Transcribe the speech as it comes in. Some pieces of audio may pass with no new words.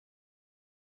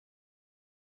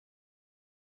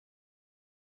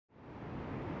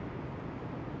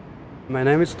My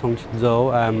name is Tongqing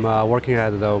Zhou. I'm working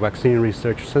at the Vaccine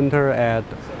Research Center at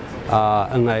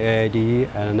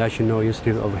NIAID and National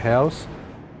Institute of Health.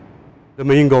 The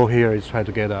main goal here is try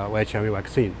to get a HIV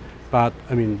vaccine, but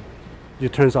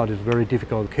it turns out it's a very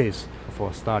difficult case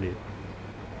for study.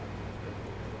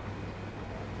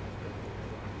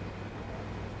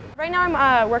 Right now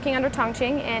I'm working under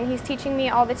Tongqing, and he's teaching me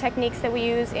all the techniques that we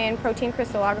use in protein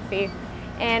crystallography.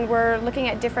 And we're looking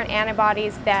at different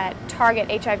antibodies that target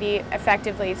HIV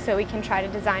effectively so we can try to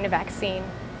design a vaccine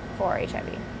for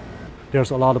HIV.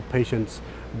 There's a lot of patients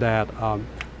that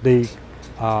they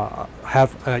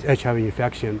have HIV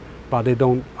infection, but they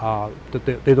don't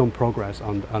progress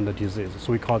on the disease.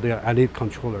 So we call them elite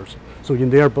controllers. So in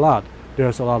their blood,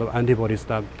 there's a lot of antibodies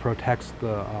that protects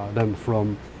them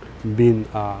from being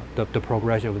the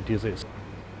progression of the disease.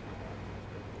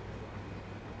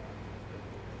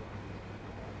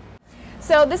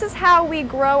 So this is how we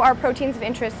grow our proteins of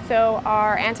interest, so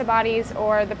our antibodies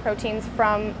or the proteins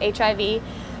from HIV.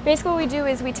 Basically what we do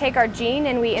is we take our gene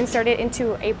and we insert it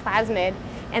into a plasmid,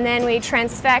 and then we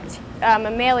transfect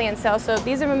mammalian cells. So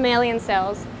these are mammalian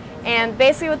cells, and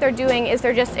basically what they're doing is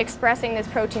they're just expressing this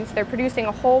protein, so they're producing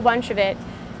a whole bunch of it.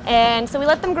 And so we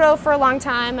let them grow for a long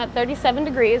time at 37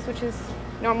 degrees, which is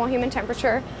normal human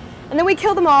temperature. And then we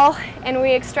kill them all, and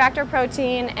we extract our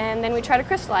protein, and then we try to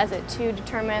crystallize it to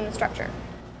determine the structure.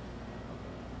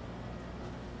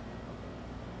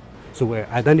 So we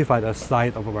identified a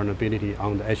site of vulnerability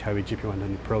on the HIV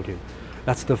GP1 protein.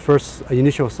 That's the first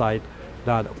initial site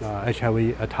that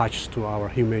HIV attaches to our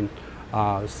human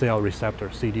cell receptor,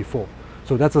 CD4.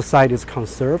 So that's a site is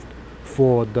conserved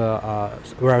for the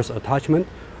virus attachment,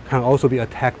 can also be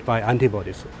attacked by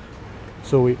antibodies.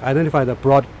 So we identified a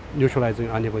broad neutralizing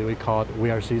antibody we called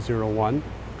VRC01.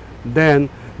 Then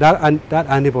that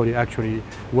antibody actually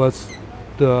was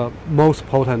the most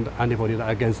potent antibody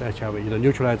against HIV. It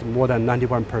neutralized more than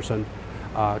 91%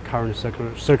 current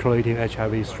circulating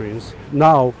HIV strains.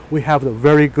 Now we have a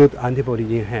very good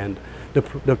antibody in hand.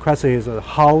 The question is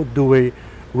how do we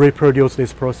reproduce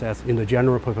this process in the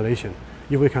general population?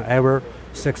 If we can ever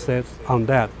succeed on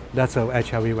that, that's an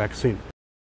HIV vaccine.